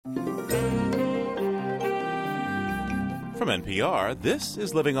From NPR, this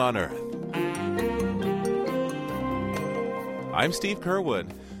is Living on Earth. I'm Steve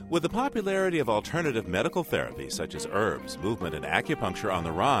Curwood. With the popularity of alternative medical therapies such as herbs, movement, and acupuncture on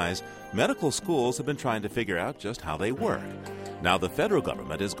the rise, medical schools have been trying to figure out just how they work. Now the federal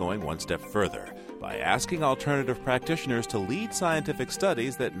government is going one step further by asking alternative practitioners to lead scientific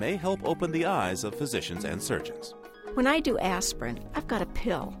studies that may help open the eyes of physicians and surgeons. When I do aspirin, I've got a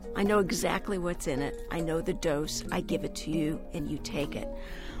pill. I know exactly what's in it. I know the dose. I give it to you, and you take it.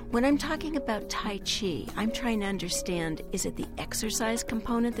 When I'm talking about Tai Chi, I'm trying to understand, is it the exercise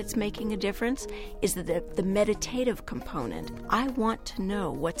component that's making a difference? Is it the meditative component? I want to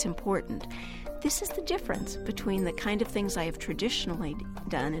know what's important. This is the difference between the kind of things I have traditionally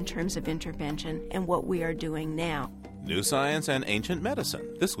done in terms of intervention and what we are doing now. New science and ancient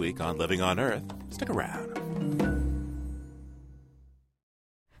medicine, this week on Living on Earth. Stick around.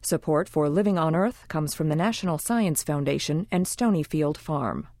 Support for Living on Earth comes from the National Science Foundation and Stonyfield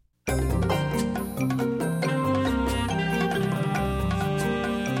Farm.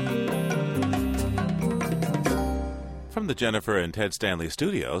 From the Jennifer and Ted Stanley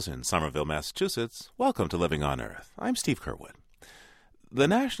studios in Somerville, Massachusetts, welcome to Living on Earth. I'm Steve Curwood. The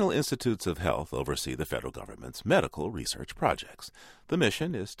National Institutes of Health oversee the federal government's medical research projects. The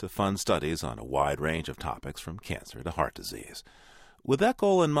mission is to fund studies on a wide range of topics from cancer to heart disease. With that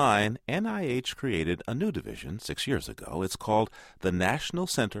goal in mind, NIH created a new division 6 years ago. It's called the National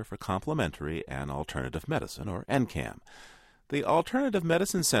Center for Complementary and Alternative Medicine, or NCAM. The Alternative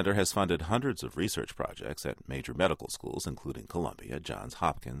Medicine Center has funded hundreds of research projects at major medical schools, including Columbia, Johns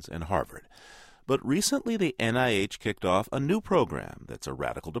Hopkins, and Harvard. But recently, the NIH kicked off a new program that's a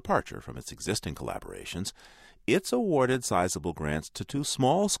radical departure from its existing collaborations. It's awarded sizable grants to two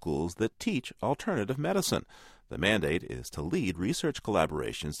small schools that teach alternative medicine. The mandate is to lead research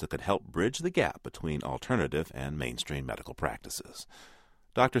collaborations that could help bridge the gap between alternative and mainstream medical practices.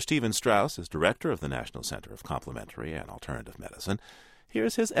 Dr. Stephen Strauss is director of the National Center of Complementary and Alternative Medicine.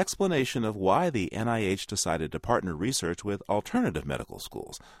 Here's his explanation of why the NIH decided to partner research with alternative medical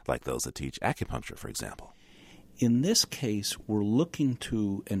schools, like those that teach acupuncture, for example. In this case, we're looking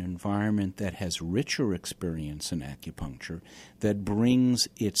to an environment that has richer experience in acupuncture, that brings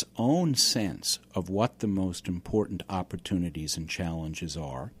its own sense of what the most important opportunities and challenges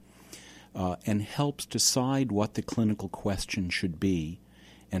are, and helps decide what the clinical question should be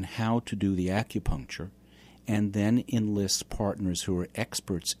and how to do the acupuncture, and then enlists partners who are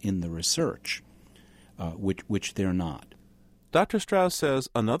experts in the research, which they're not. Dr. Strauss says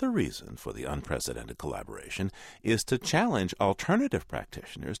another reason for the unprecedented collaboration is to challenge alternative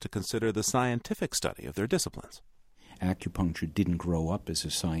practitioners to consider the scientific study of their disciplines. Acupuncture didn't grow up as a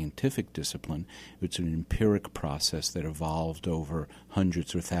scientific discipline. It's an empiric process that evolved over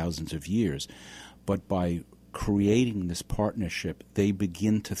hundreds or thousands of years. But by creating this partnership, they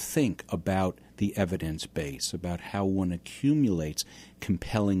begin to think about the evidence base, about how one accumulates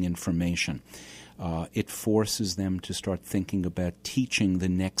compelling information. It forces them to start thinking about teaching the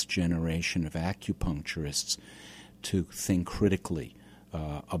next generation of acupuncturists to think critically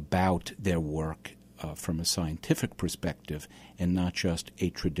about their work from a scientific perspective and not just a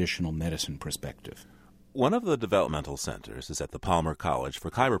traditional medicine perspective. One of the developmental centers is at the Palmer College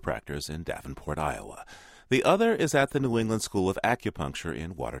for Chiropractors in Davenport, Iowa. The other is at the New England School of Acupuncture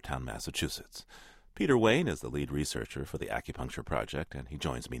in Watertown, Massachusetts. Peter Wayne is the lead researcher for the Acupuncture Project, and he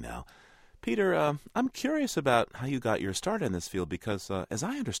joins me now. Peter, I'm curious about how you got your start in this field because, as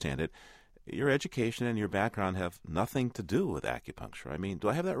I understand it, your education and your background have nothing to do with acupuncture. I mean, do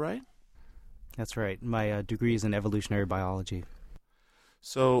I have that right? That's right. My degree is in evolutionary biology.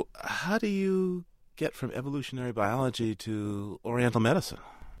 So how do you get from evolutionary biology to Oriental medicine?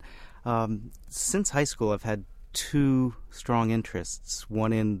 Since high school, I've had two strong interests,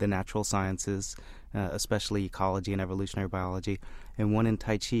 one in the natural sciences, especially ecology and evolutionary biology, and one in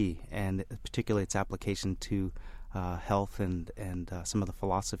Tai Chi, and particularly its application to health and some of the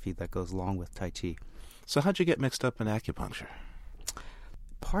philosophy that goes along with Tai Chi. So how'd you get mixed up in acupuncture?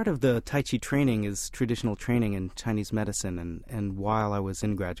 Part of the Tai Chi training is traditional training in Chinese medicine, and while I was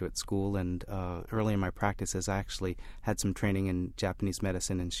in graduate school and early in my practices, I actually had some training in Japanese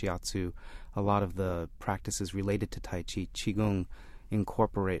medicine and shiatsu. A lot of the practices related to Tai Chi, Qigong,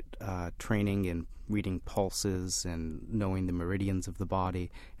 incorporate training in reading pulses and knowing the meridians of the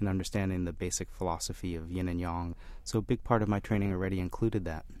body and understanding the basic philosophy of yin and yang. So a big part of my training already included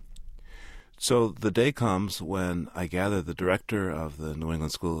that. So the day comes when I gather the director of the New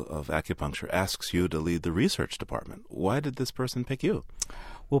England School of Acupuncture asks you to lead the research department. Why did this person pick you?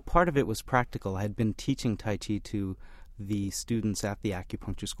 Well, part of it was practical. I had been teaching Tai Chi to the students at the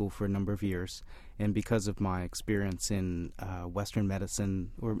acupuncture school for a number of years, and because of my experience in Western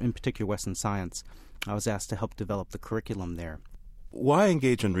medicine, or in particular Western science, I was asked to help develop the curriculum there. Why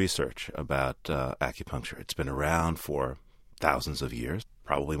engage in research about acupuncture? It's been around for thousands of years.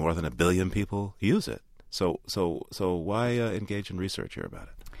 Probably more than 1 billion people use it. So why engage in research here about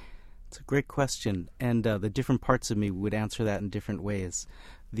it? It's a great question, and the different parts of me would answer that in different ways.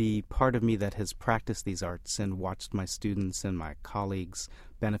 The part of me that has practiced these arts and watched my students and my colleagues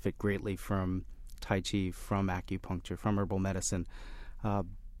benefit greatly from Tai Chi, from acupuncture, from herbal medicine,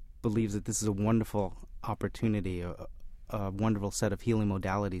 believes that this is a wonderful opportunity, a wonderful set of healing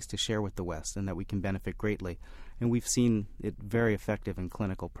modalities to share with the West, and that we can benefit greatly. And we've seen it very effective in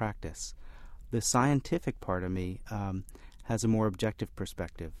clinical practice. The scientific part of me has a more objective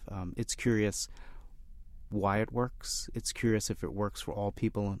perspective. It's curious why it works. It's curious if it works for all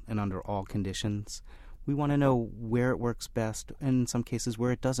people and under all conditions. We want to know where it works best, and in some cases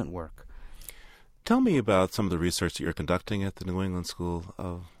where it doesn't work. Tell me about some of the research that you're conducting at the New England School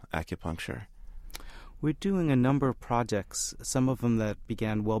of Acupuncture. We're doing a number of projects, some of them that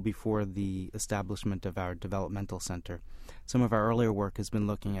began well before the establishment of our developmental center. Some of our earlier work has been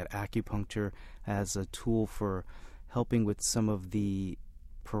looking at acupuncture as a tool for helping with some of the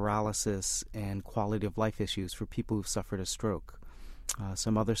paralysis and quality of life issues for people who've suffered a stroke.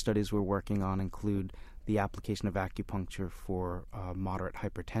 Some other studies we're working on include the application of acupuncture for moderate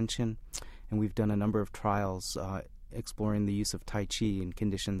hypertension, and we've done a number of trials exploring the use of Tai Chi in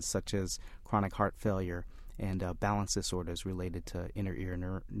conditions such as chronic heart failure and balance disorders related to inner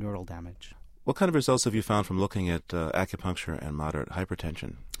ear neural damage. What kind of results have you found from looking at acupuncture and moderate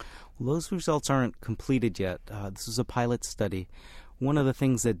hypertension? Well, those results aren't completed yet. This is a pilot study. One of the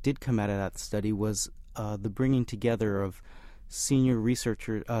things that did come out of that study was the bringing together of senior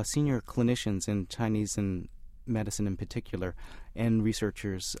clinicians in Chinese and medicine in particular, and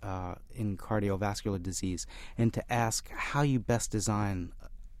researchers in cardiovascular disease, and to ask how you best design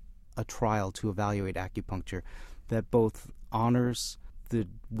a trial to evaluate acupuncture that both honors the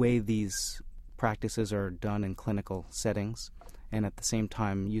way these practices are done in clinical settings and at the same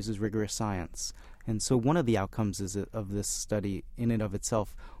time uses rigorous science. And so one of the outcomes of this study in and of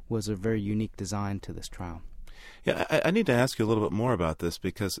itself was a very unique design to this trial. Yeah, I need to ask you a little bit more about this,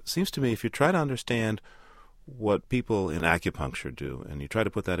 because it seems to me if you try to understand what people in acupuncture do and you try to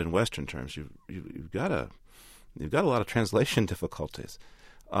put that in Western terms, you've got a lot of translation difficulties.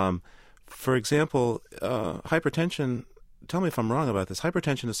 For example, hypertension. Tell me if I'm wrong about this.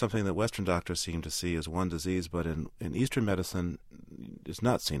 Hypertension is something that Western doctors seem to see as one disease, but in Eastern medicine, it's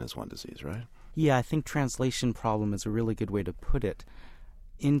not seen as one disease, right? Yeah, I think translation problem is a really good way to put it.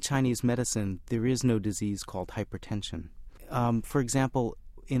 In Chinese medicine, there is no disease called hypertension. For example,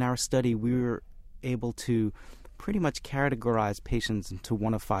 in our study, we were able to pretty much categorize patients into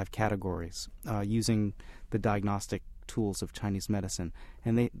one of 5 categories using the diagnostic tools of Chinese medicine,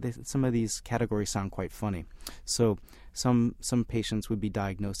 and some of these categories sound quite funny. So some patients would be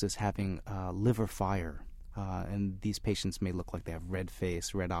diagnosed as having liver fire, and these patients may look like they have red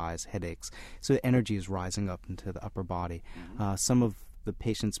face, red eyes, headaches. So the energy is rising up into the upper body. Some of the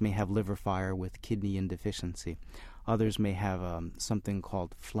patients may have liver fire with kidney indeficiency. Others may have something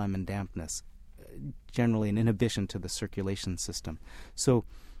called phlegm and dampness, generally an inhibition to the circulation system. So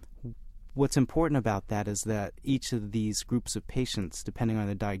what's important about that is that each of these groups of patients, depending on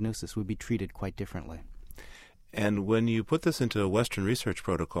the diagnosis, would be treated quite differently. And when you put this into a Western research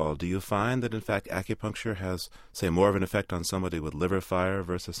protocol, do you find that, in fact, acupuncture has, say, more of an effect on somebody with liver fire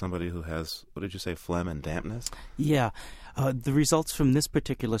versus somebody who has, what did you say, phlegm and dampness? Yeah. The results from this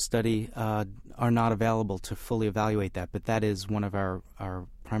particular study are not available to fully evaluate that, but that is one of our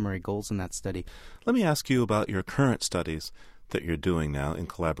primary goals in that study. Let me ask you about your current studies that you're doing now in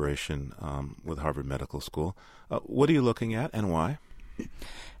collaboration with Harvard Medical School. What are you looking at and why?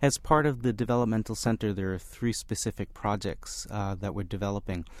 As part of the developmental center, there are 3 specific projects that we're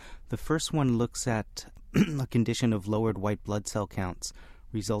developing. The first one looks at a condition of lowered white blood cell counts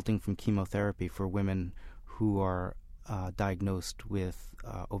resulting from chemotherapy for women who are diagnosed with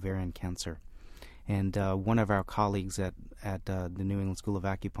ovarian cancer. And one of our colleagues at the New England School of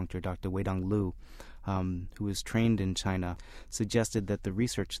Acupuncture, Dr. Weidong Liu, who was trained in China, suggested that the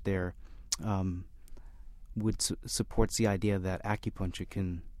research there supports the idea that acupuncture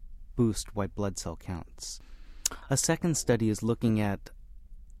can boost white blood cell counts. A second study is looking at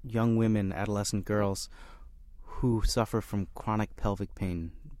young women, adolescent girls, who suffer from chronic pelvic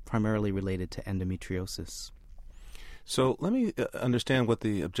pain, primarily related to endometriosis. So let me understand what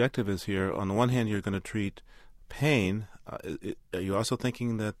the objective is here. On the one hand, you're going to treat pain. Are you also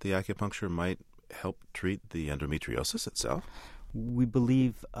thinking that the acupuncture might help treat the endometriosis itself? We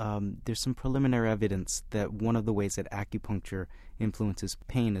believe there's some preliminary evidence that one of the ways that acupuncture influences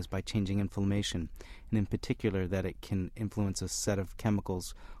pain is by changing inflammation, and in particular that it can influence a set of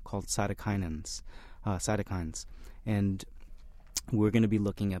chemicals called cytokines. And we're going to be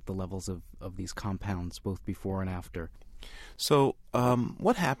looking at the levels of these compounds both before and after. So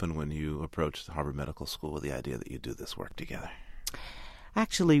what happened when you approached Harvard Medical School with the idea that you do this work together?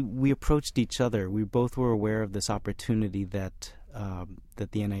 Actually, we approached each other. We both were aware of this opportunity that the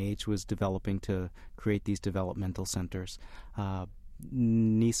NIH was developing to create these developmental centers.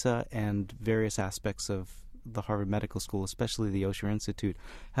 NISA and various aspects of the Harvard Medical School, especially the Osher Institute,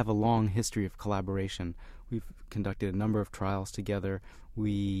 have a long history of collaboration. We've conducted a number of trials together.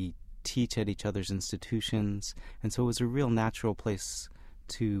 We teach at each other's institutions, and so it was a real natural place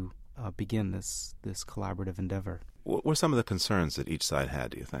to begin this collaborative endeavor. What were some of the concerns that each side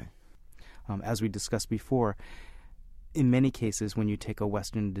had, do you think? As we discussed before, in many cases, when you take a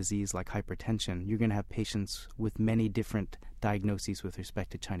Western disease like hypertension, you're going to have patients with many different diagnoses with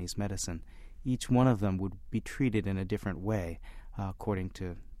respect to Chinese medicine. Each one of them would be treated in a different way, according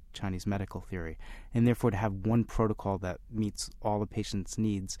to Chinese medical theory. And therefore, to have one protocol that meets all the patient's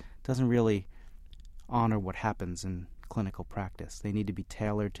needs doesn't really honor what happens in clinical practice. They need to be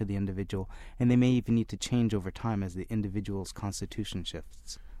tailored to the individual, and they may even need to change over time as the individual's constitution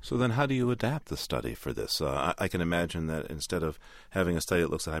shifts. So then how do you adapt the study for this? I can imagine that instead of having a study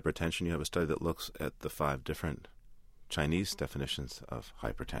that looks at hypertension, you have a study that looks at the 5 different Chinese definitions of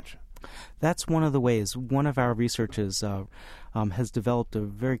hypertension. That's one of the ways. One of our researchers has developed a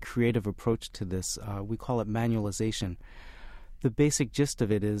very creative approach to this. We call it manualization. The basic gist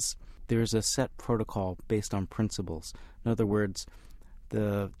of it is there's a set protocol based on principles. In other words,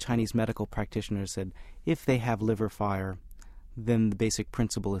 the Chinese medical practitioner said if they have liver fire, then the basic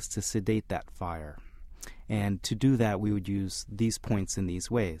principle is to sedate that fire. And to do that, we would use these points in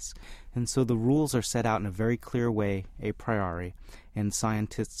these ways. And so the rules are set out in a very clear way a priori, and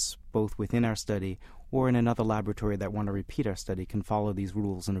scientists both within our study or in another laboratory that want to repeat our study can follow these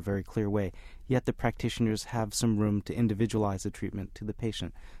rules in a very clear way. Yet the practitioners have some room to individualize the treatment to the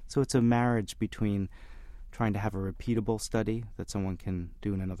patient. So it's a marriage between trying to have a repeatable study that someone can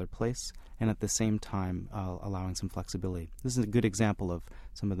do in another place, and at the same time allowing some flexibility. This is a good example of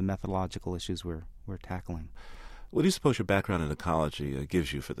some of the methodological issues we're tackling. What do you suppose your background in ecology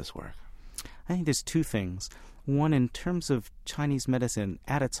gives you for this work? I think there's 2 things. One, in terms of Chinese medicine,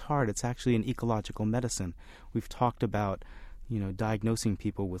 at its heart, it's actually an ecological medicine. We've talked about diagnosing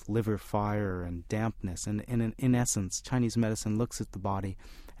people with liver fire and dampness, and in essence, Chinese medicine looks at the body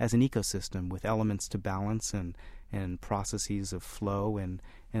as an ecosystem with elements to balance and processes of flow, and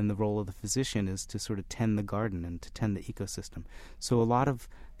the role of the physician is to sort of tend the garden and to tend the ecosystem. So a lot of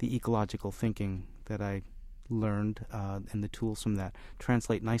the ecological thinking that I learned and the tools from that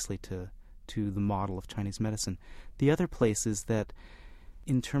translate nicely to the model of Chinese medicine. The other place is that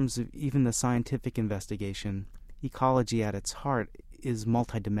in terms of even the scientific investigation, ecology at its heart is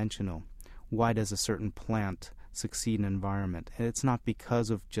multidimensional. Why does a certain plant succeed in an environment? And it's not because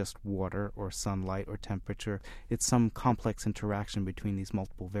of just water or sunlight or temperature. It's some complex interaction between these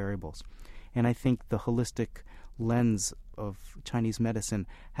multiple variables. And I think the holistic lens of Chinese medicine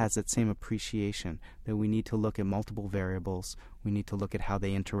has that same appreciation that we need to look at multiple variables. We need to look at how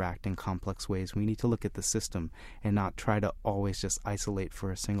they interact in complex ways. We need to look at the system and not try to always just isolate for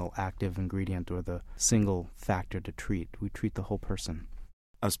a single active ingredient or the single factor to treat. We treat the whole person.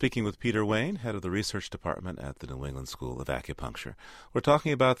 I'm speaking with Peter Wayne, head of the research department at the New England School of Acupuncture. We're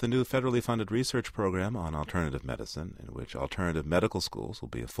talking about the new federally funded research program on alternative medicine, in which alternative medical schools will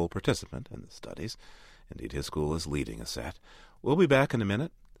be a full participant in the studies. Indeed, his school is leading a set. We'll be back in a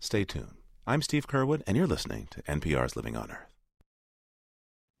minute. Stay tuned. I'm Steve Curwood, and you're listening to NPR's Living on Earth.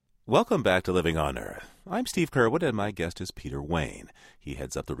 Welcome back to Living on Earth. I'm Steve Curwood, and my guest is Peter Wayne. He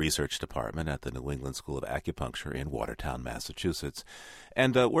heads up the research department at the New England School of Acupuncture in Watertown, Massachusetts.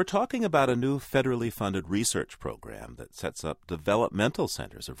 And we're talking about a new federally funded research program that sets up developmental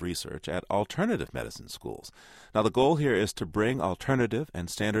centers of research at alternative medicine schools. Now, the goal here is to bring alternative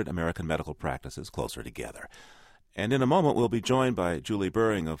and standard American medical practices closer together. And in a moment, we'll be joined by Julie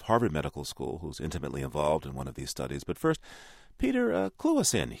Buring of Harvard Medical School, who's intimately involved in one of these studies. But first, Peter, clue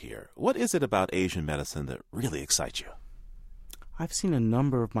us in here. What is it about Asian medicine that really excites you? I've seen a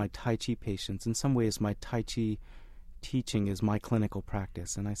number of my Tai Chi patients. In some ways, my Tai Chi teaching is my clinical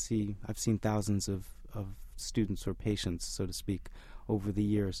practice, and I've seen thousands of students or patients, so to speak, over the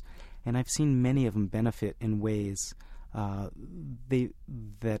years. And I've seen many of them benefit in ways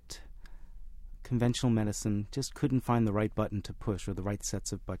that conventional medicine just couldn't find the right button to push or the right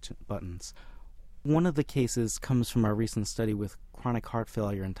sets of buttons. One of the cases comes from our recent study with chronic heart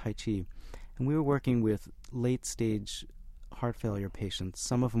failure and Tai Chi. And we were working with late-stage heart failure patients,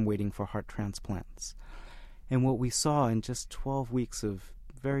 some of them waiting for heart transplants. And what we saw in just 12 weeks of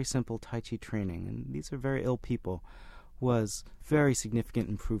very simple Tai Chi training, and these are very ill people, was very significant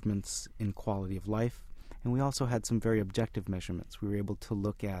improvements in quality of life. And we also had some very objective measurements. We were able to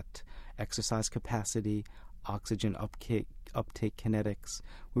look at exercise capacity, oxygen uptake kinetics.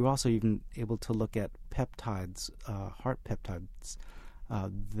 We were also even able to look at peptides, heart peptides,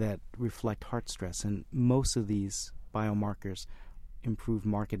 that reflect heart stress. And most of these biomarkers improved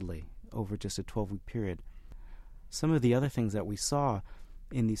markedly over just a 12-week period. Some of the other things that we saw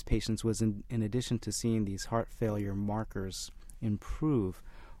in these patients was in addition to seeing these heart failure markers improve,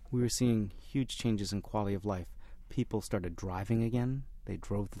 we were seeing huge changes in quality of life. People started driving again. They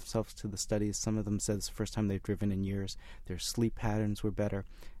drove themselves to the studies. Some of them said it's the first time they've driven in years. Their sleep patterns were better.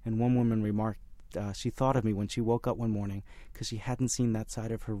 And one woman remarked she thought of me when she woke up one morning because she hadn't seen that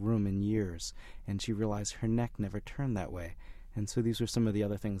side of her room in years, and she realized her neck never turned that way. And so these were some of the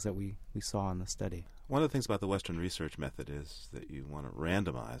other things that we saw in the study. One of the things about the Western research method is that you want to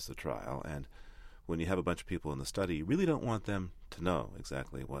randomize the trial, and when you have a bunch of people in the study, you really don't want them to know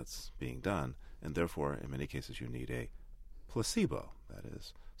exactly what's being done, and therefore, in many cases, you need a placebo, that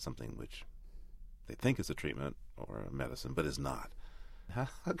is, something which they think is a treatment or a medicine, but is not. How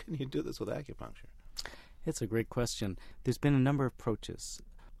can you do this with acupuncture? It's a great question. There's been a number of approaches.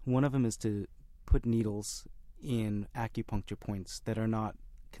 One of them is to put needles in acupuncture points that are not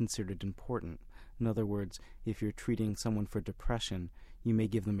considered important. In other words, if you're treating someone for depression, you may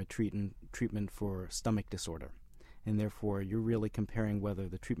give them a treatment for stomach disorder. And therefore, you're really comparing whether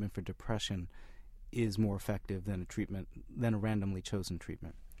the treatment for depression is more effective than a randomly chosen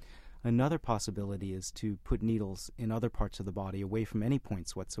treatment. Another possibility is to put needles in other parts of the body away from any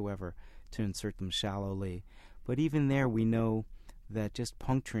points whatsoever to insert them shallowly. But even there, we know that just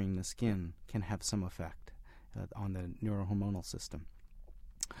puncturing the skin can have some effect on the neurohormonal system.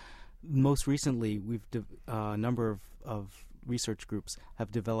 Most recently, a number of research groups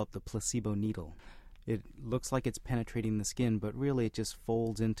have developed a placebo needle. It looks like it's penetrating the skin, but really it just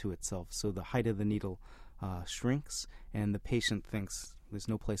folds into itself. So the height of the needle shrinks, and the patient thinks there's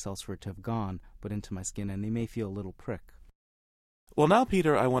no place else for it to have gone but into my skin, and they may feel a little prick. Well, now,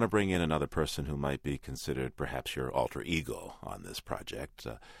 Peter, I want to bring in another person who might be considered perhaps your alter ego on this project.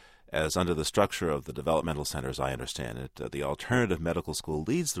 As under the structure of the developmental centers, I understand it, the alternative medical school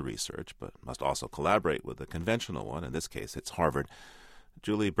leads the research, but must also collaborate with the conventional one. In this case, it's Harvard.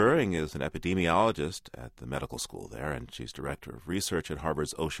 Julie Buehring is an epidemiologist at the medical school there, and she's director of research at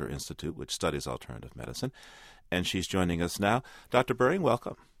Harvard's Osher Institute, which studies alternative medicine. And she's joining us now. Dr. Buehring,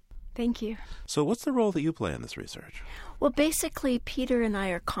 welcome. Thank you. So what's the role that you play in this research? Well, basically, Peter and I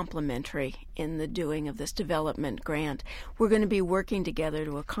are complementary in the doing of this development grant. We're going to be working together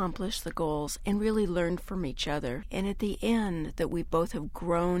to accomplish the goals and really learn from each other. And at the end, that we both have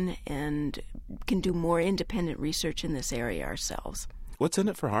grown and can do more independent research in this area ourselves. What's in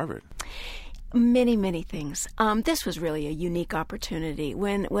it for Harvard? Many, many things. This was really a unique opportunity.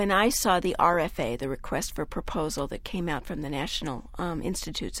 When I saw the RFA, the request for proposal that came out from the National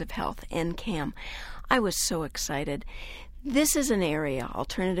Institutes of Health, NCAM, I was so excited. This is an area,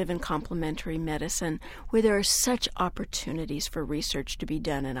 alternative and complementary medicine, where there are such opportunities for research to be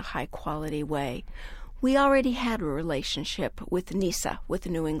done in a high-quality way. We already had a relationship with NISA, with the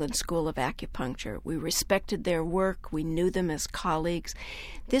New England School of Acupuncture. We respected their work. We knew them as colleagues.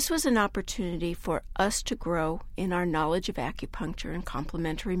 This was an opportunity for us to grow in our knowledge of acupuncture and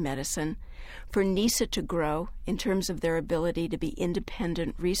complementary medicine, for NISA to grow in terms of their ability to be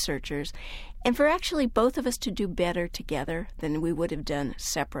independent researchers, and for actually both of us to do better together than we would have done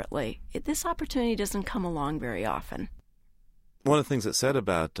separately. This opportunity doesn't come along very often. One of the things that's said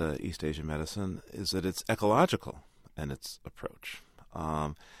about East Asian medicine is that it's ecological in its approach.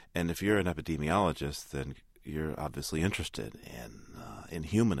 And if you're an epidemiologist, then you're obviously interested in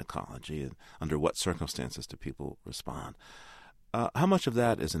human ecology and under what circumstances do people respond. How much of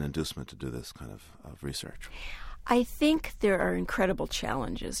that is an inducement to do this kind of research? I think there are incredible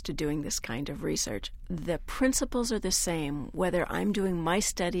challenges to doing this kind of research. The principles are the same, whether I'm doing my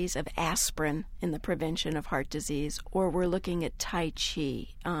studies of aspirin in the prevention of heart disease or we're looking at Tai Chi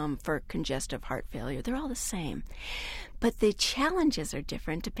for congestive heart failure. They're all the same. But the challenges are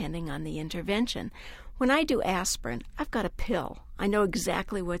different depending on the intervention. When I do aspirin, I've got a pill. I know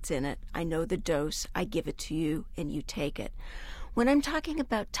exactly what's in it. I know the dose. I give it to you, and you take it. When I'm talking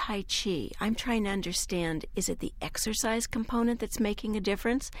about Tai Chi, I'm trying to understand, is it the exercise component that's making a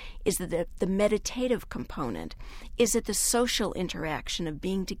difference? Is it the meditative component? Is it the social interaction of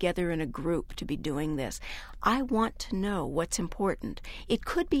being together in a group to be doing this? I want to know what's important. It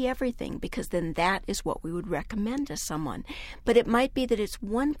could be everything, because then that is what we would recommend to someone. But it might be that it's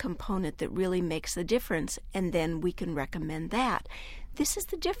one component that really makes the difference, and then we can recommend that. This is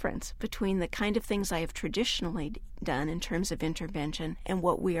the difference between the kind of things I have traditionally done in terms of intervention and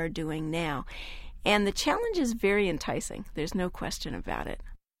what we are doing now. And the challenge is very enticing. There's no question about it.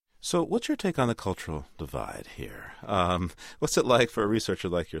 So what's your take on the cultural divide here? What's it like for a researcher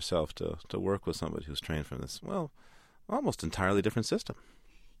like yourself to work with somebody who's trained from this, well, almost entirely different system?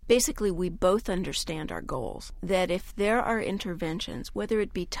 Basically, we both understand our goals, that if there are interventions, whether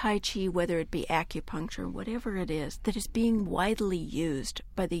it be Tai Chi, whether it be acupuncture, whatever it is, that is being widely used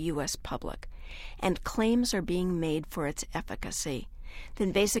by the U.S. public, and claims are being made for its efficacy,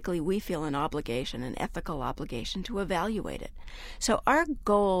 then basically we feel an obligation, an ethical obligation to evaluate it. So our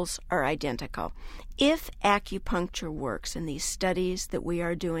goals are identical. If acupuncture works in these studies that we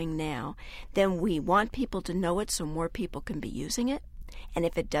are doing now, then we want people to know it so more people can be using it. And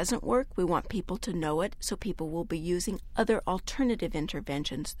if it doesn't work, we want people to know it so people will be using other alternative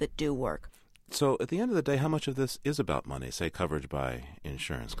interventions that do work. So at the end of the day, how much of this is about money, say coverage by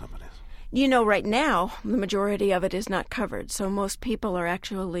insurance companies? You know, right now, the majority of it is not covered. So most people are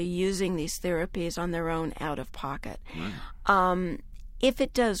actually using these therapies on their own out of pocket. If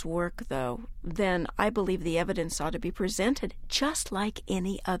it does work, though, then I believe the evidence ought to be presented just like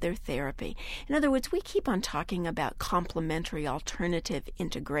any other therapy. In other words, we keep on talking about complementary, alternative,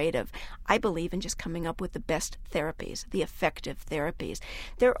 integrative. I believe in just coming up with the best therapies, the effective therapies.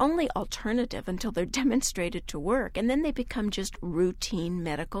 They're only alternative until they're demonstrated to work, and then they become just routine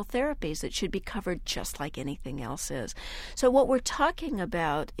medical therapies that should be covered just like anything else is. So what we're talking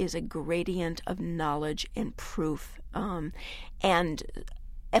about is a gradient of knowledge and proof and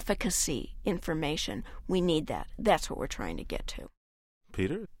efficacy information. We need that. That's what we're trying to get to.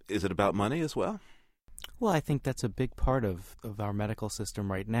 Peter, is it about money as well? Well, I think that's a big part of our medical system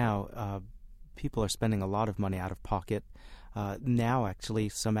right now. People are spending a lot of money out of pocket. Now, actually,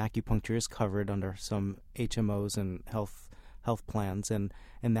 some acupuncture is covered under some HMOs and health plans, and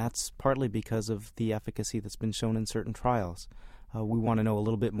that's partly because of the efficacy that's been shown in certain trials. We want to know a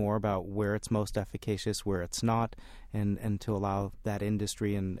little bit more about where it's most efficacious, where it's not, and to allow that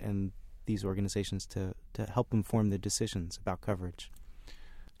industry and these organizations to help inform their decisions about coverage.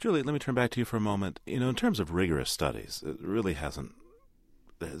 Julie, let me turn back to you for a moment. You know, in terms of rigorous studies, it really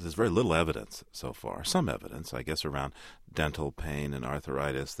there's very little evidence so far. Some evidence, I guess, around dental pain and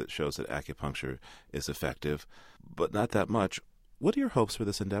arthritis that shows that acupuncture is effective, but not that much. What are your hopes for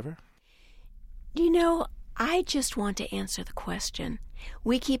this endeavor? You know, I just want to answer the question.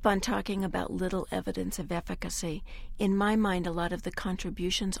 We keep on talking about little evidence of efficacy. In my mind, a lot of the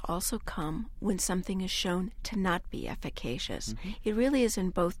contributions also come when something is shown to not be efficacious. Mm-hmm. It really is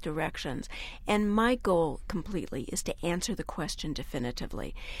in both directions. And my goal completely is to answer the question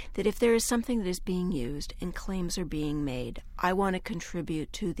definitively, that if there is something that is being used and claims are being made, I want to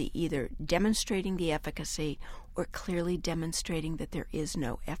contribute to the either demonstrating the efficacy or clearly demonstrating that there is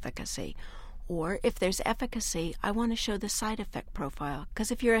no efficacy. Or if there's efficacy, I want to show the side effect profile.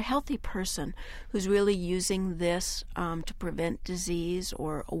 Because if you're a healthy person who's really using this to prevent disease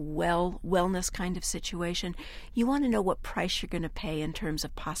or a wellness kind of situation, you want to know what price you're going to pay in terms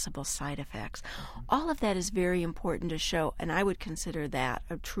of possible side effects. All of that is very important to show, and I would consider that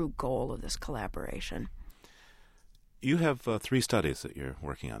a true goal of this collaboration. You have 3 studies that you're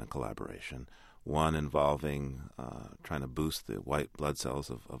working on in collaboration. One involving trying to boost the white blood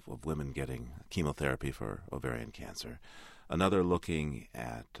cells of women getting chemotherapy for ovarian cancer. Another looking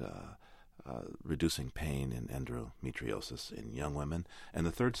at reducing pain in endometriosis in young women. And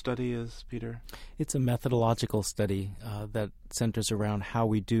the third study is, Peter? It's a methodological study that centers around how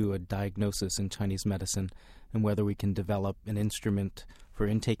we do a diagnosis in Chinese medicine and whether we can develop an instrument for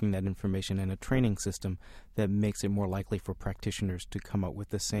intaking that information in a training system that makes it more likely for practitioners to come up with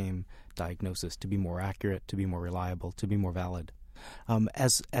the same diagnosis, to be more accurate, to be more reliable, to be more valid.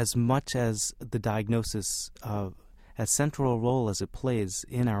 As much as the diagnosis, as central a role as it plays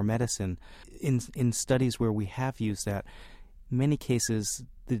in our medicine, in studies where we have used that, in many cases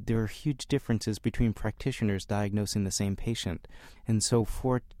there are huge differences between practitioners diagnosing the same patient. And so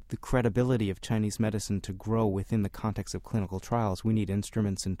for the credibility of Chinese medicine to grow within the context of clinical trials, we need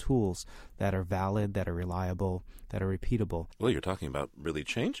instruments and tools that are valid, that are reliable, that are repeatable. Well, you're talking about really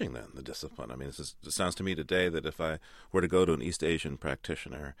changing then the discipline. I mean, it sounds to me today that if I were to go to an East Asian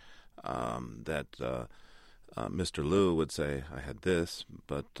practitioner, that Mr. Liu would say, I had this,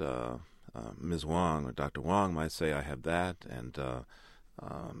 but Ms. Wang or Dr. Wang might say, I have that, and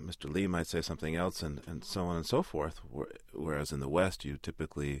Mr. Lee might say something else, and so on and so forth. Whereas in the West, you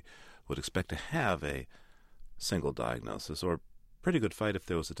typically would expect to have a single diagnosis, or a pretty good fight if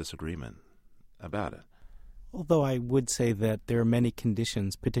there was a disagreement about it. Although I would say that there are many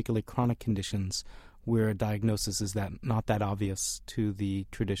conditions, particularly chronic conditions, where a diagnosis is not that obvious to the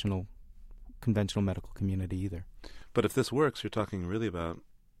traditional, conventional medical community either. But if this works, you're talking really about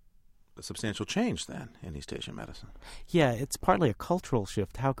a substantial change then in East Asian medicine. Yeah, it's partly a cultural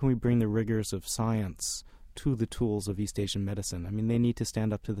shift. How can we bring the rigors of science to the tools of East Asian medicine? I mean, they need to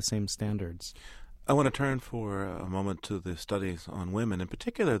stand up to the same standards. I want to turn for a moment to the studies on women, in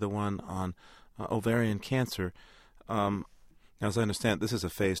particular the one on ovarian cancer. As I understand, this is a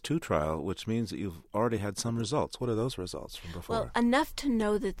phase 2 trial, which means that you've already had some results. What are those results from before? Well, enough to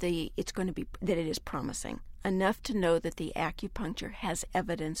know that it is promising. Enough to know that the acupuncture has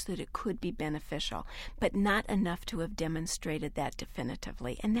evidence that it could be beneficial, but not enough to have demonstrated that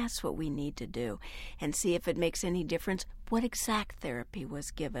definitively. And that's what we need to do, and see if it makes any difference what exact therapy was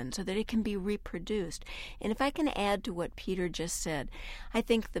given so that it can be reproduced. And if I can add to what Peter just said, I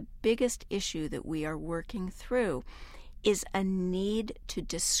think the biggest issue that we are working through is a need to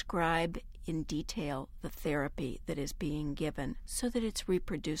describe in detail the therapy that is being given so that it's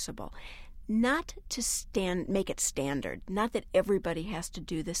reproducible. Not to make it standard, not that everybody has to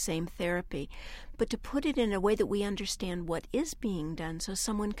do the same therapy, but to put it in a way that we understand what is being done so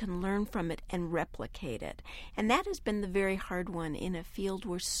someone can learn from it and replicate it. And that has been the very hard one in a field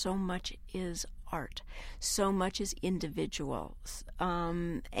where so much is art, so much is individual.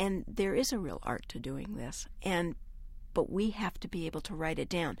 And there is a real art to doing this. But we have to be able to write it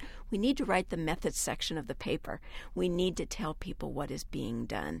down. We need to write the methods section of the paper. We need to tell people what is being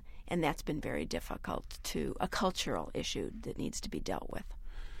done, and that's been very difficult a cultural issue that needs to be dealt with.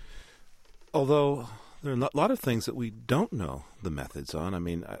 Although there are a lot of things that we don't know the methods on. I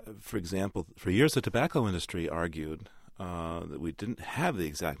mean, for example, for years the tobacco industry argued that we didn't have the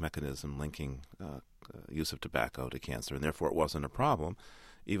exact mechanism linking use of tobacco to cancer, and therefore it wasn't a problem,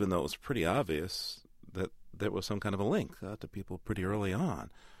 even though it was pretty obvious that there was some kind of a link to people pretty early on.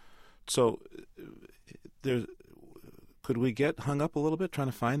 So could we get hung up a little bit trying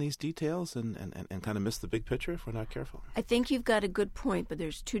to find these details and kind of miss the big picture if we're not careful? I think you've got a good point, but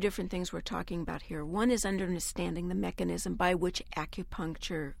there's two different things we're talking about here. One is understanding the mechanism by which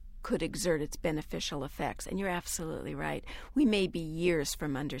acupuncture could exert its beneficial effects. And you're absolutely right. We may be years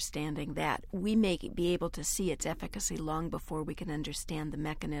from understanding that. We may be able to see its efficacy long before we can understand the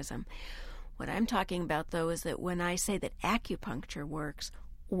mechanism. What I'm talking about, though, is that when I say that acupuncture works,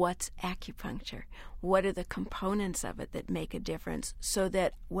 what's acupuncture? What are the components of it that make a difference so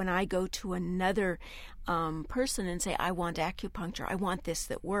that when I go to another person and say, I want acupuncture, I want this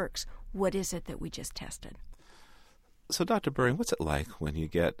that works, what is it that we just tested? So, Dr. Buring, what's it like when you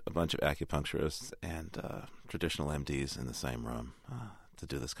get a bunch of acupuncturists and traditional MDs in the same room to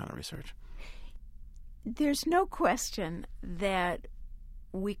do this kind of research? There's no question that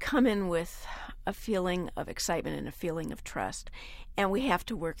we come in with a feeling of excitement and a feeling of trust, and we have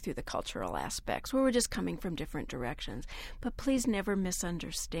to work through the cultural aspects where we're just coming from different directions. But please never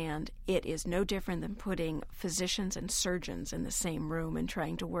misunderstand. It is no different than putting physicians and surgeons in the same room and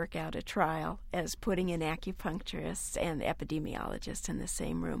trying to work out a trial as putting in acupuncturists and epidemiologists in the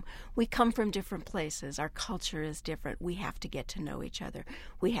same room. We come from different places. Our culture is different. We have to get to know each other.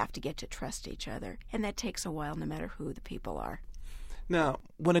 We have to get to trust each other. And that takes a while no matter who the people are. Now,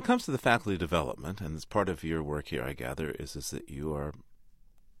 when it comes to the faculty development, and as part of your work here, I gather, is that you are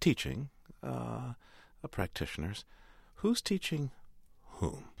teaching practitioners. Who's teaching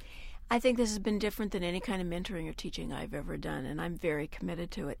whom? I think this has been different than any kind of mentoring or teaching I've ever done, and I'm very committed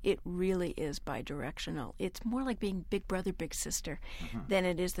to it. It really is bidirectional. It's more like being big brother, big sister than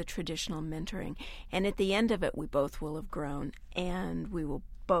it is the traditional mentoring. And at the end of it, we both will have grown, and we will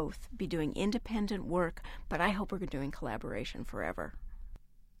both be doing independent work, but I hope we're doing collaboration forever.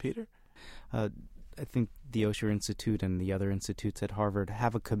 Peter? I think the Osher Institute and the other institutes at Harvard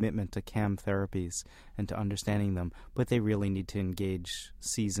have a commitment to CAM therapies and to understanding them, but they really need to engage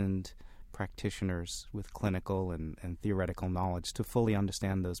seasoned practitioners with clinical and theoretical knowledge to fully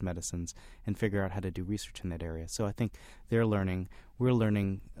understand those medicines and figure out how to do research in that area. So I think they're learning. We're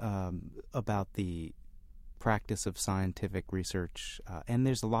learning about the practice of scientific research, and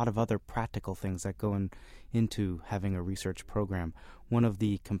there's a lot of other practical things that go into having a research program. One of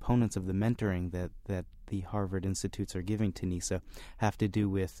the components of the mentoring that the Harvard Institutes are giving to NISA have to do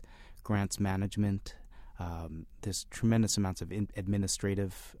with grants management, There's tremendous amounts of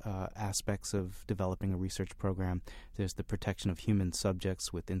administrative aspects of developing a research program. There's the protection of human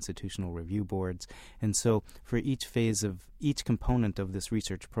subjects with institutional review boards. And so for each phase of each component of this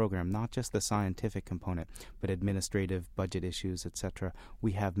research program, not just the scientific component, but administrative, budget issues, etc.,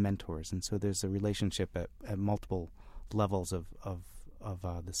 we have mentors. And so there's a relationship at multiple levels of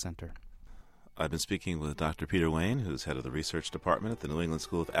the center. I've been speaking with Dr. Peter Wayne, who's head of the research department at the New England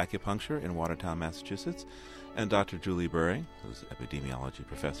School of Acupuncture in Watertown, Massachusetts, and Dr. Julie Buring, who's epidemiology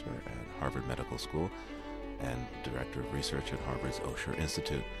professor at Harvard Medical School and director of research at Harvard's Osher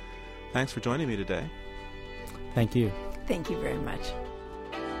Institute. Thanks for joining me today. Thank you. Thank you very much.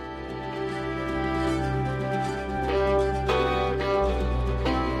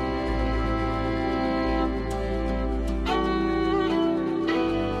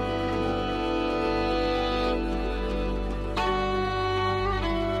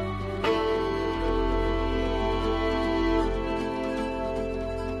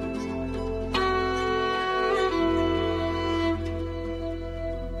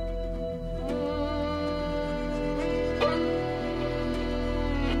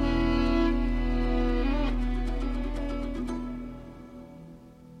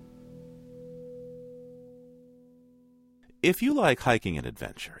 If you like hiking and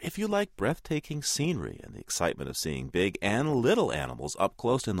adventure, if you like breathtaking scenery and the excitement of seeing big and little animals up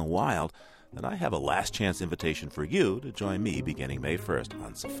close in the wild, then I have a last chance invitation for you to join me beginning May 1st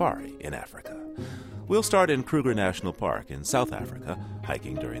on safari in Africa. We'll start in Kruger National Park in South Africa,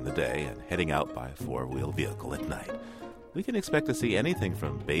 hiking during the day and heading out by four-wheel vehicle at night. We can expect to see anything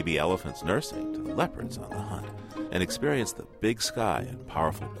from baby elephants nursing to leopards on the hunt and experience the big sky and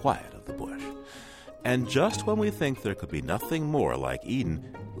powerful quiet of the bush. And just when we think there could be nothing more like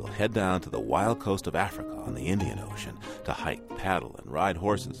Eden, we'll head down to the wild coast of Africa on the Indian Ocean to hike, paddle, and ride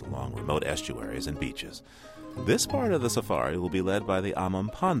horses along remote estuaries and beaches. This part of the safari will be led by the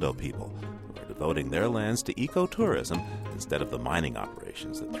Amampando people, who are devoting their lands to ecotourism instead of the mining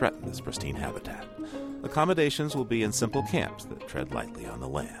operations that threaten this pristine habitat. Accommodations will be in simple camps that tread lightly on the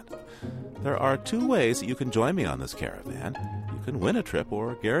land. There are two ways that you can join me on this caravan. You can win a trip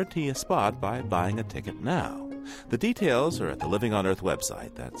or guarantee a spot by buying a ticket now. The details are at the Living on Earth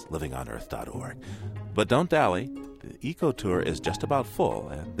website. That's livingonearth.org. But don't dally. The eco-tour is just about full,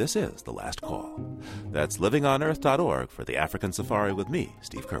 and this is the last call. That's livingonearth.org for the African Safari with me,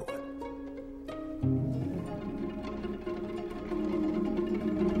 Steve Curwood.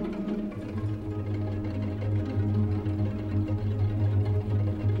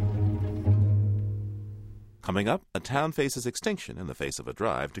 Coming up, a town faces extinction in the face of a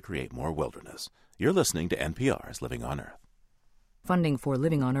drive to create more wilderness. You're listening to NPR's Living on Earth. Funding for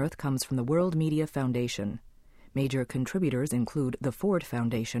Living on Earth comes from the World Media Foundation. Major contributors include the Ford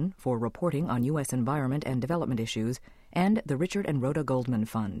Foundation for reporting on U.S. environment and development issues and the Richard and Rhoda Goldman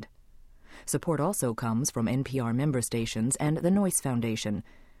Fund. Support also comes from NPR member stations and the Noyce Foundation,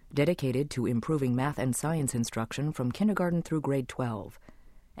 dedicated to improving math and science instruction from kindergarten through grade 12,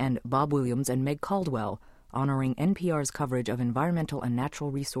 and Bob Williams and Meg Caldwell, honoring NPR's coverage of environmental and natural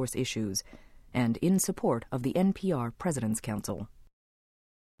resource issues, and in support of the NPR President's Council.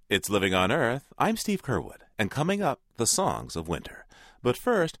 It's Living on Earth. I'm Steve Curwood, and coming up, the songs of winter. But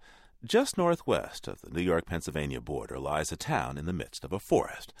first, just northwest of the New York-Pennsylvania border lies a town in the midst of a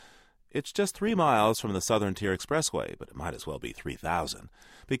forest. It's just 3 miles from the Southern Tier Expressway, but it might as well be 3,000,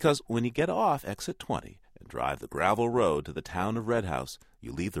 because when you get off exit 20 and drive the gravel road to the town of Red House,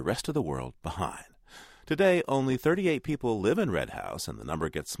 you leave the rest of the world behind. Today, only 38 people live in Red House, and the number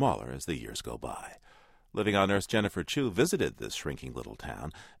gets smaller as the years go by. Living on Earth's Jennifer Chu visited this shrinking little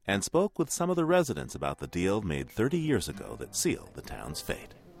town and spoke with some of the residents about the deal made 30 years ago that sealed the town's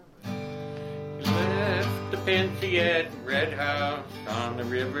fate. Left the Pensy at Red House on the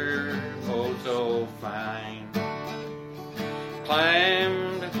river, oh so fine.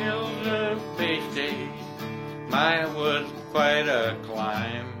 Climbed the hills of Bay State, my was quite a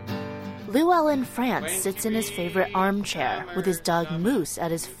climb. Llewellyn France sits in his favorite armchair with his dog Moose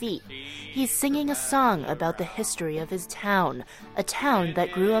at his feet. He's singing a song about the history of his town, a town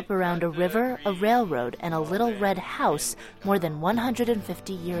that grew up around a river, a railroad, and a little red house more than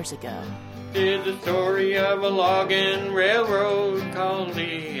 150 years ago. Is the story of a logging railroad called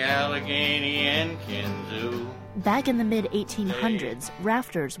the Allegheny and Kinzoo. Back in the mid-1800s,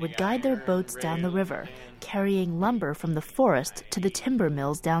 rafters would guide their boats down the river, carrying lumber from the forest to the timber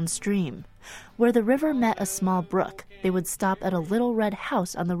mills downstream. Where the river met a small brook, they would stop at a little red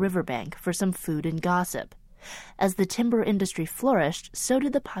house on the riverbank for some food and gossip. As the timber industry flourished, so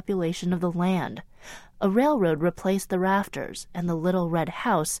did the population of the land. A railroad replaced the rafters, and the little red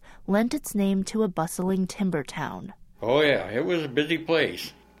house lent its name to a bustling timber town. Oh yeah, it was a busy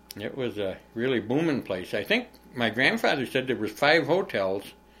place. It was a really booming place. I think my grandfather said there was 5 hotels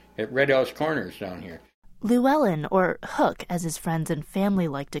at Red House Corners down here. Llewellyn, or Hook as his friends and family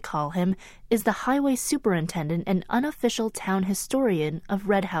like to call him, is the highway superintendent and unofficial town historian of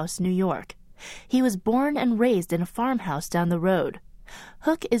Red House, New York. He was born and raised in a farmhouse down the road.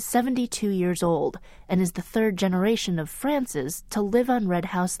 Hook is 72 years old and is the 3rd generation of Frances to live on Red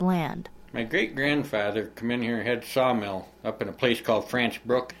House land. My great-grandfather come in here and had a sawmill up in a place called France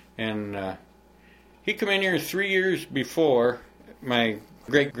Brook, and he come in here 3 years before my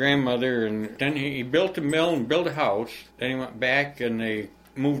great-grandmother, and then he built a mill and built a house. Then he went back and they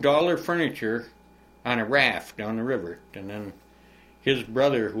moved all their furniture on a raft down the river. And then his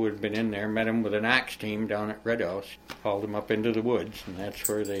brother, who had been in there, met him with an ox team down at Red House, hauled him up into the woods, and that's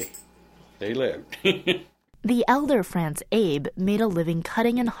where they lived. The elder France Abe made a living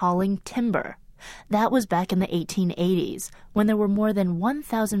cutting and hauling timber. That was back in the 1880s, when there were more than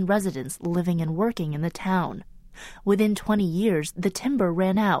 1,000 residents living and working in the town. Within 20 years, the timber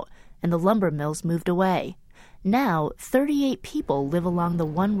ran out, and the lumber mills moved away. Now, 38 people live along the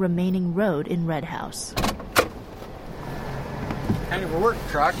one remaining road in Red House. Kind of a work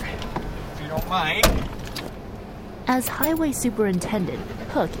truck, if you don't mind. As highway superintendent,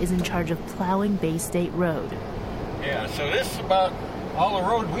 Hook is in charge of plowing Bay State Road. Yeah, so this is about all the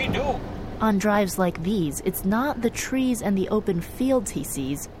road we do. On drives like these, it's not the trees and the open fields he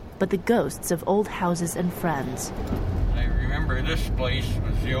sees, but the ghosts of old houses and friends. I remember this place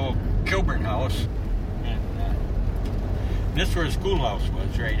was the old Kilburn house, and this is where the schoolhouse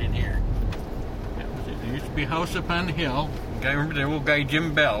was, right in here. That was it. There used to be a house up on the hill. I remember the old guy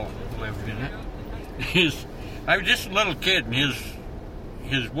Jim Bell lived in it. I was just a little kid, and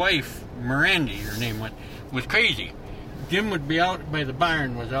his wife, Mirandy, her name was crazy. Jim would be out by the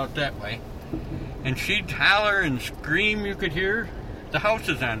barn, was out that way, and she'd holler and scream, you could hear, the house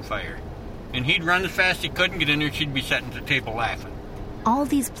is on fire. And he'd run as fast as he could and get in there, she'd be sitting at the table laughing. All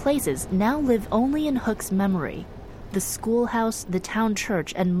these places now live only in Hook's memory. The schoolhouse, the town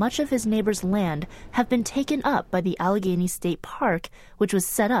church, and much of his neighbors' land have been taken up by the Allegheny State Park, which was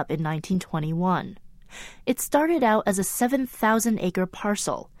set up in 1921. It started out as a 7,000-acre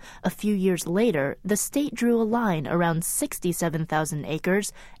parcel. A few years later, the state drew a line around 67,000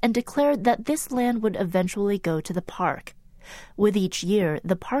 acres and declared that this land would eventually go to the park. With each year,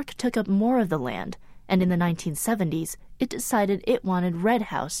 the park took up more of the land, and in the 1970s, it decided it wanted Red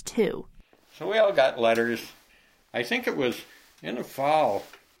House, too. So we all got letters. I think it was in the fall,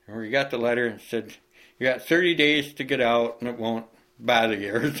 and we got the letter and said, you got 30 days to get out, and it won't bother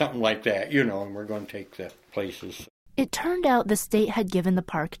you, or something like that, and we're going to take the places. It turned out the state had given the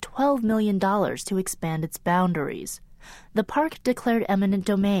park $12 million to expand its boundaries. The park declared eminent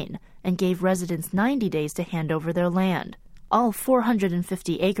domain and gave residents 90 days to hand over their land, all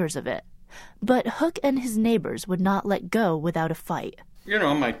 450 acres of it. But Hook and his neighbors would not let go without a fight.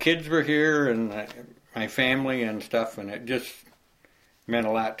 My kids were here and my family and stuff, and it just meant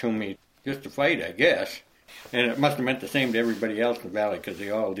a lot to me. Just to fight, I guess. And it must have meant the same to everybody else in the valley, because they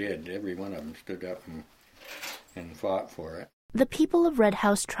all did. Every one of them stood up and fought for it. The people of Red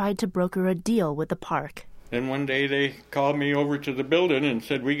House tried to broker a deal with the park. Then one day they called me over to the building and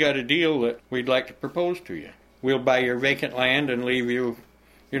said, we got a deal that we'd like to propose to you. We'll buy your vacant land and leave you,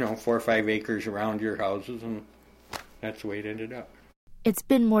 4 or 5 acres around your houses, and that's the way it ended up. It's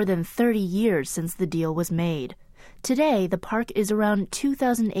been more than 30 years since the deal was made. Today, the park is around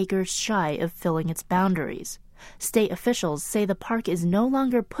 2,000 acres shy of filling its boundaries. State officials say the park is no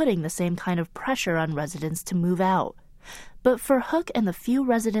longer putting the same kind of pressure on residents to move out. But for Hook and the few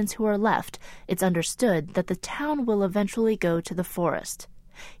residents who are left, it's understood that the town will eventually go to the forest.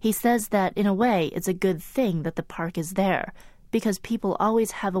 He says that, in a way, it's a good thing that the park is there, because people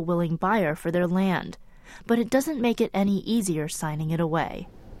always have a willing buyer for their land. But it doesn't make it any easier signing it away.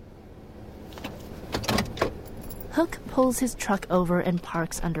 Hook pulls his truck over and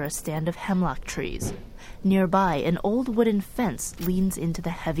parks under a stand of hemlock trees. Nearby, an old wooden fence leans into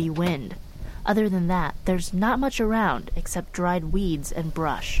the heavy wind. Other than that, there's not much around except dried weeds and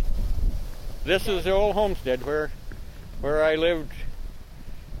brush. This is the old homestead where I lived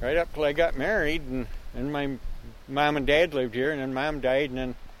right up till I got married, and my mom and dad lived here, and then Mom died, and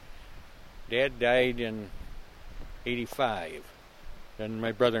then Dad died in 85. Then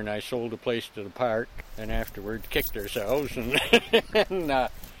my brother and I sold the place to the park, and afterward kicked ourselves, and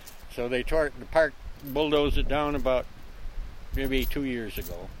so they the park bulldozed it down about maybe 2 years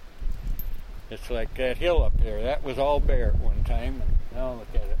ago. It's like that hill up there. That was all bare at one time, and now look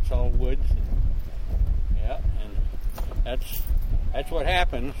at it. It's all woods. And that's what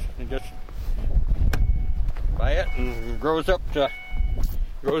happens. You just buy it and it grows up to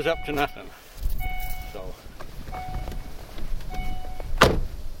nothing. So.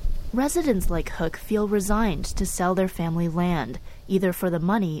 Residents like Hook feel resigned to sell their family land, either for the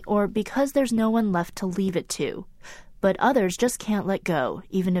money or because there's no one left to leave it to. But others just can't let go,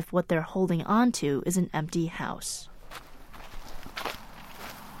 even if what they're holding on to is an empty house.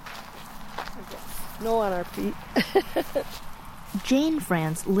 Snow on our feet. Jane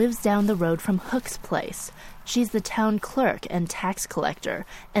France lives down the road from Hook's place. She's the town clerk and tax collector,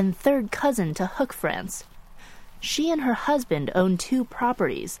 and third cousin to Hook France. She and her husband own 2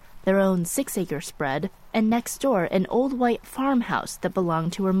 properties, their own 6-acre spread, and next door an old white farmhouse that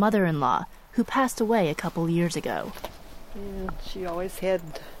belonged to her mother-in-law, who passed away a couple years ago. And she always had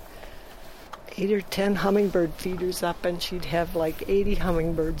 8 or 10 hummingbird feeders up, and she'd have like 80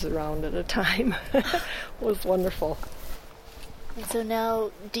 hummingbirds around at a time. It was wonderful. And so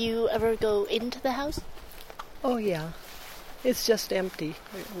now, do you ever go into the house? Oh, yeah. It's just empty.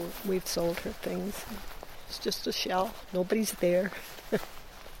 We've sold her things. It's just a shell. Nobody's there.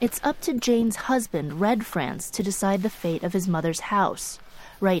 It's up to Jane's husband, Red France, to decide the fate of his mother's house.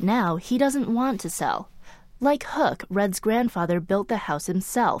 Right now, he doesn't want to sell. Like Hook, Red's grandfather built the house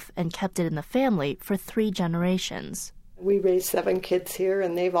himself and kept it in the family for 3 generations. We raised 7 kids here,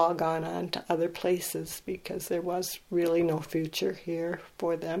 and they've all gone on to other places because there was really no future here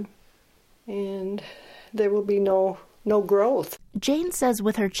for them. And there will be no growth. Jane says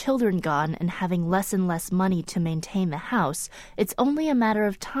with her children gone and having less and less money to maintain the house, it's only a matter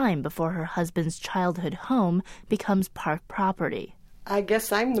of time before her husband's childhood home becomes park property. I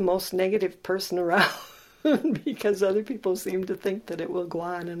guess I'm the most negative person around because other people seem to think that it will go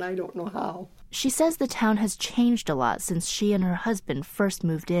on, and I don't know how. She says the town has changed a lot since she and her husband first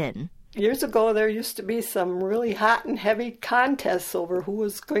moved in. Years ago, there used to be some really hot and heavy contests over who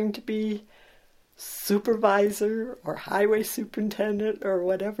was going to be supervisor or highway superintendent or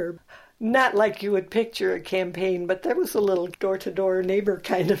whatever. Not like you would picture a campaign, but there was a little door-to-door neighbor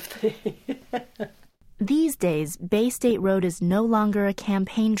kind of thing. These days, Bay State Road is no longer a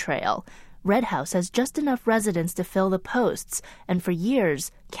campaign trail. Red House has just enough residents to fill the posts, and for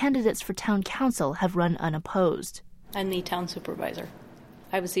years, candidates for town council have run unopposed. I'm the town supervisor.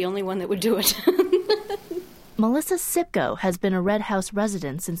 I was the only one that would do it. Melissa Sipko has been a Red House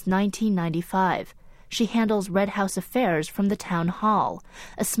resident since 1995. She handles Red House affairs from the town hall,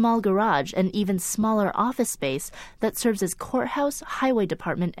 a small garage and even smaller office space that serves as courthouse, highway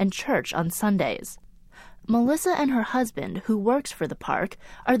department, and church on Sundays. Melissa and her husband, who works for the park,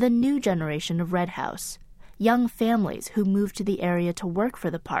 are the new generation of Red House. Young families who move to the area to work for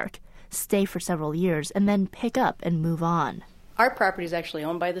the park, stay for several years, and then pick up and move on. Our property is actually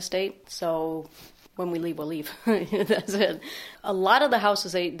owned by the state, so when we leave, we'll leave. That's it. A lot of the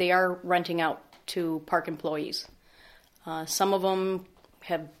houses, they are renting out to park employees. Some of them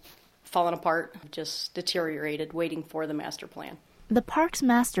have fallen apart, just deteriorated, waiting for the master plan. The park's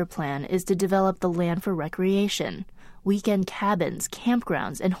master plan is to develop the land for recreation. Weekend cabins,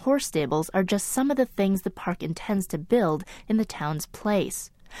 campgrounds, and horse stables are just some of the things the park intends to build in the town's place.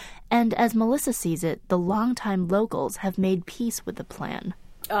 And as Melissa sees it, the longtime locals have made peace with the plan.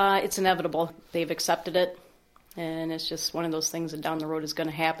 It's inevitable. They've accepted it, and it's just one of those things that down the road is going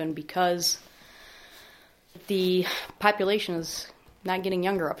to happen because the population is not getting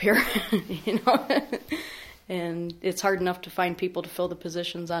younger up here, and it's hard enough to find people to fill the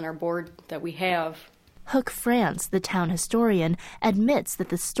positions on our board that we have. Hook France, the town historian, admits that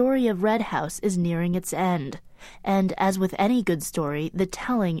the story of Red House is nearing its end. And as with any good story, the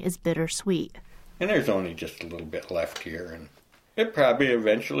telling is bittersweet. And there's only just a little bit left here, and it probably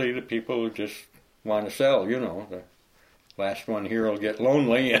eventually the people just want to sell, The last one here will get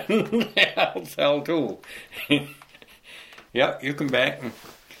lonely, and I'll sell too. Yep, you come back, and,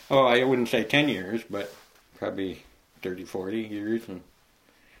 I wouldn't say 10 years, but probably 30, 40 years, and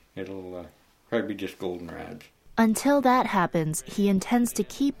it'll probably be just goldenrods. Until that happens, he intends to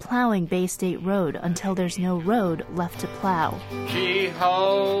keep plowing Bay State Road until there's no road left to plow. She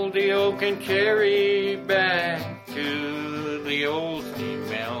hauled the oak and cherry back to the old steam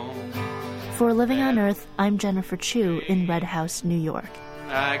mill. For Living on Earth, I'm Jennifer Chu in Red House, New York.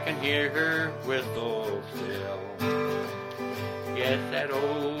 I can hear her whistle still. Yes, that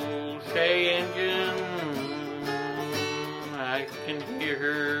old stay engine. I can hear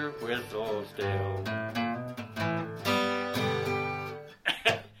her whistle still.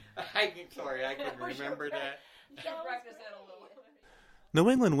 I can remember that. New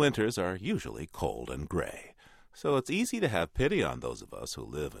England winters are usually cold and gray, so it's easy to have pity on those of us who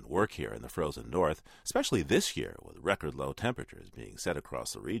live and work here in the frozen north, especially this year with record low temperatures being set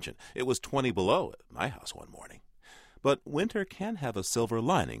across the region. It was 20 below at my house one morning. But winter can have a silver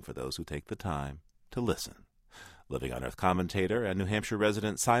lining for those who take the time to listen. Living on Earth commentator and New Hampshire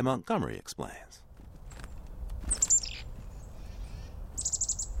resident Cy Montgomery explains.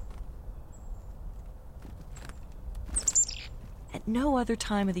 At no other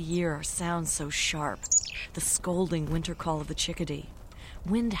time of the year are sounds so sharp. The scolding winter call of the chickadee,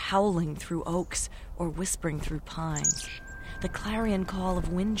 wind howling through oaks or whispering through pines, the clarion call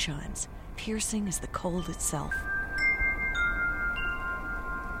of wind chimes, piercing as the cold itself.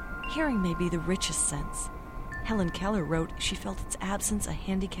 Hearing may be the richest sense. Helen Keller wrote she felt its absence a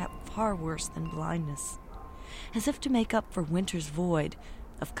handicap far worse than blindness. As if to make up for winter's void,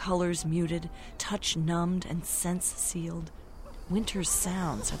 of colors muted, touch numbed, and sense sealed, winter's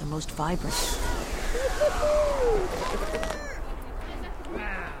sounds are the most vibrant.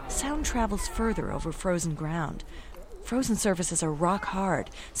 Sound travels further over frozen ground. Frozen surfaces are rock hard,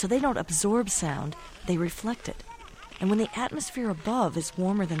 so they don't absorb sound, they reflect it. And when the atmosphere above is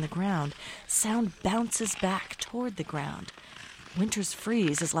warmer than the ground, sound bounces back toward the ground. Winter's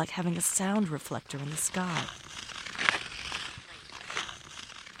freeze is like having a sound reflector in the sky.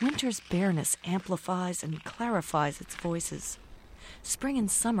 Winter's bareness amplifies and clarifies its voices. Spring and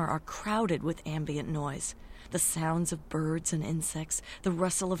summer are crowded with ambient noise. The sounds of birds and insects, the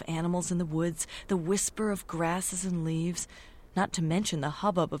rustle of animals in the woods, the whisper of grasses and leaves, not to mention the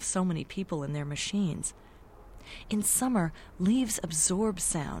hubbub of so many people and their machines. In summer, leaves absorb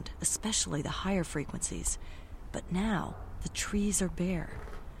sound, especially the higher frequencies. But now, the trees are bare.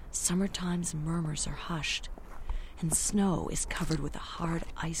 Summertime's murmurs are hushed, and snow is covered with a hard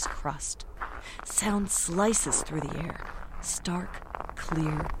ice crust. Sound slices through the air, stark,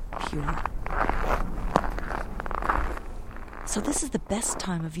 clear, pure. So this is the best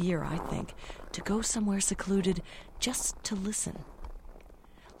time of year, I think, to go somewhere secluded just to listen.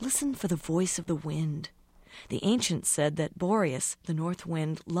 Listen for the voice of the wind. The ancients said that Boreas, the north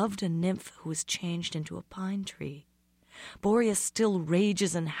wind, loved a nymph who was changed into a pine tree. Boreas still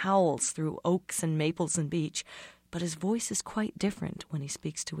rages and howls through oaks and maples and beech, but his voice is quite different when he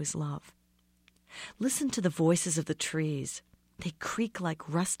speaks to his love. Listen to the voices of the trees. They creak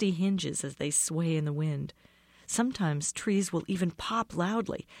like rusty hinges as they sway in the wind. Sometimes trees will even pop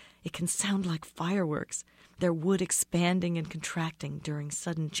loudly. It can sound like fireworks, their wood expanding and contracting during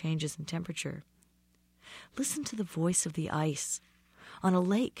sudden changes in temperature. Listen to the voice of the ice. On a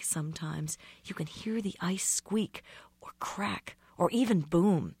lake, sometimes, you can hear the ice squeak or crack or even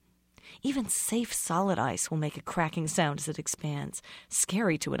boom. Even safe solid ice will make a cracking sound as it expands,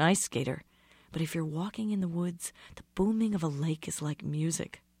 scary to an ice skater. But if you're walking in the woods, the booming of a lake is like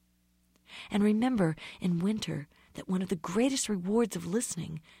music. And remember, in winter, that one of the greatest rewards of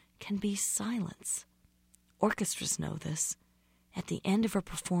listening can be silence. Orchestras know this. At the end of a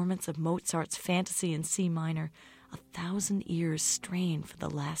performance of Mozart's Fantasy in C minor, 1,000 ears strain for the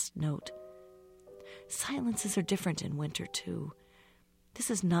last note. Silences are different in winter, too.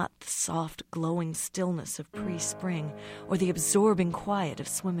 This is not the soft, glowing stillness of pre-spring or the absorbing quiet of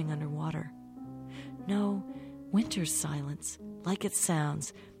swimming underwater. No, winter's silence, like it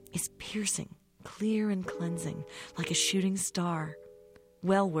sounds, is piercing, clear and cleansing, like a shooting star,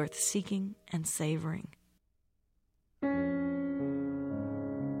 well worth seeking and savoring.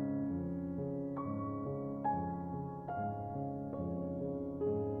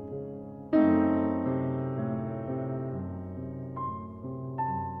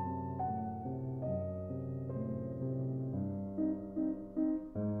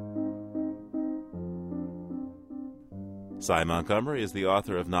 Cy Montgomery is the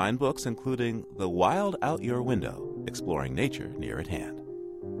author of 9 books, including The Wild Out Your Window, Exploring Nature Near at Hand.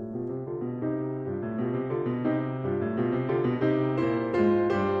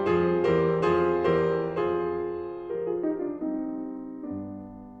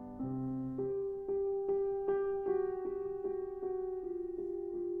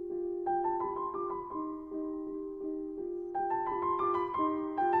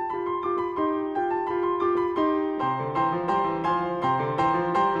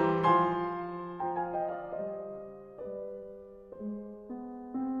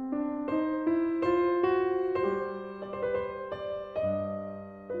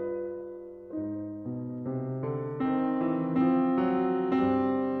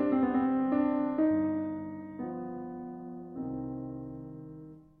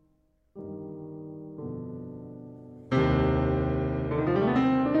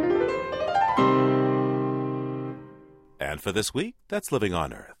 And for this week, that's Living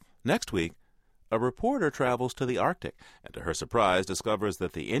on Earth. Next week, a reporter travels to the Arctic and, to her surprise, discovers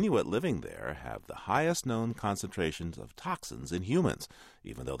that the Inuit living there have the highest known concentrations of toxins in humans,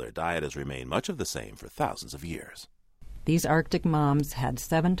 even though their diet has remained much of the same for thousands of years. These Arctic moms had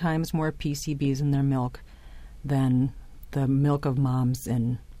 7 times more PCBs in their milk than the milk of moms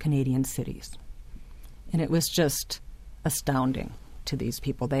in Canadian cities. And it was just astounding to these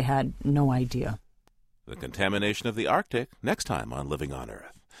people. They had no idea. The contamination of the Arctic, next time on Living on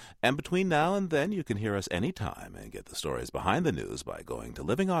Earth. And between now and then, you can hear us anytime and get the stories behind the news by going to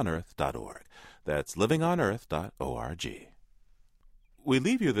livingonearth.org. That's livingonearth.org. We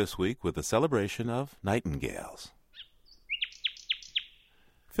leave you this week with the celebration of nightingales.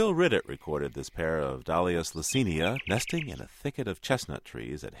 Phil Riddett recorded this pair of Dalius leucinia nesting in a thicket of chestnut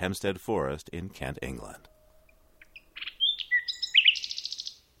trees at Hempstead Forest in Kent, England.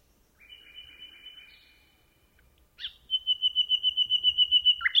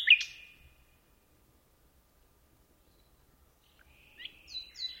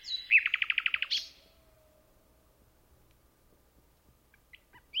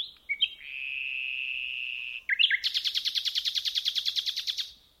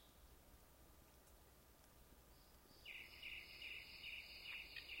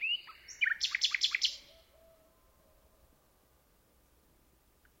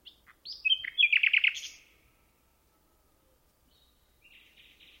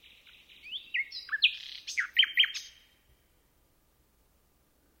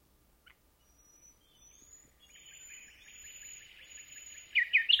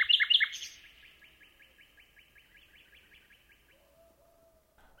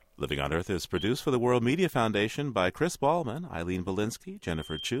 Living on Earth is produced for the World Media Foundation by Chris Ballman, Eileen Belinsky,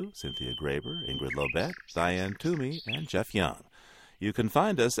 Jennifer Chu, Cynthia Graber, Ingrid Lobet, Diane Toomey, and Jeff Young. You can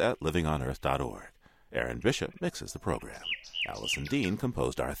find us at livingonearth.org. Aaron Bishop mixes the program. Allison Dean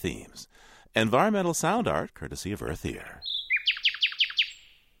composed our themes. Environmental sound art courtesy of Earth Ear.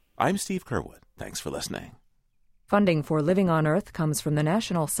 I'm Steve Curwood. Thanks for listening. Funding for Living on Earth comes from the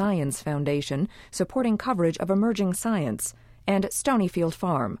National Science Foundation, supporting coverage of emerging science, and Stonyfield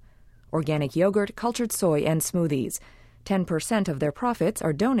Farm. Organic yogurt, cultured soy, and smoothies. 10% of their profits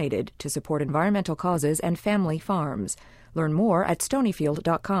are donated to support environmental causes and family farms. Learn more at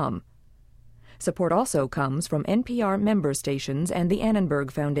stonyfield.com. Support also comes from NPR member stations and the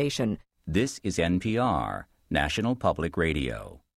Annenberg Foundation. This is NPR, National Public Radio.